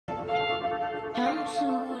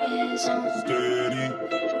Steady.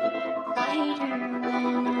 Lighter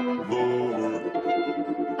when I'm lower.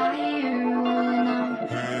 Fire when I'm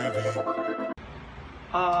heavy.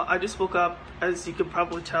 I just woke up. As you could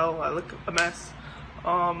probably tell, I look a mess.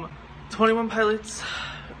 21 Pilots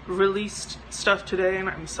released stuff today and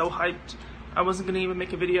I'm so hyped. I wasn't gonna even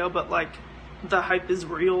make a video, but like the hype is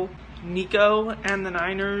real. Nico and the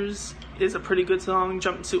Niners is a pretty good song.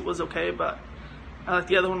 Jumpsuit was okay, but I like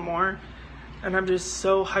the other one more. And I'm just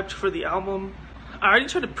so hyped for the album. I already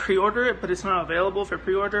tried to pre-order it, but it's not available for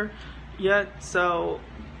pre-order yet, so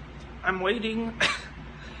I'm waiting.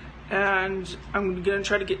 And I'm gonna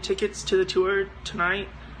try to get tickets to the tour tonight.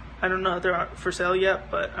 I don't know if they're out for sale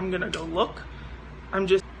yet, but I'm gonna go look. I'm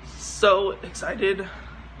just so excited.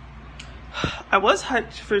 I was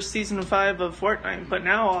hyped for season 5 of Fortnite, but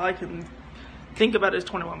now all I can think about is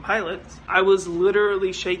 21 Pilots. I was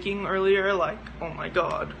literally shaking earlier, like, oh my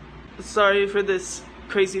god. Sorry for this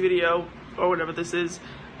crazy video, or whatever this is.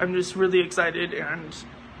 I'm just really excited, and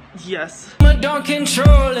yes. Don't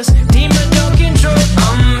control us, demon don't control.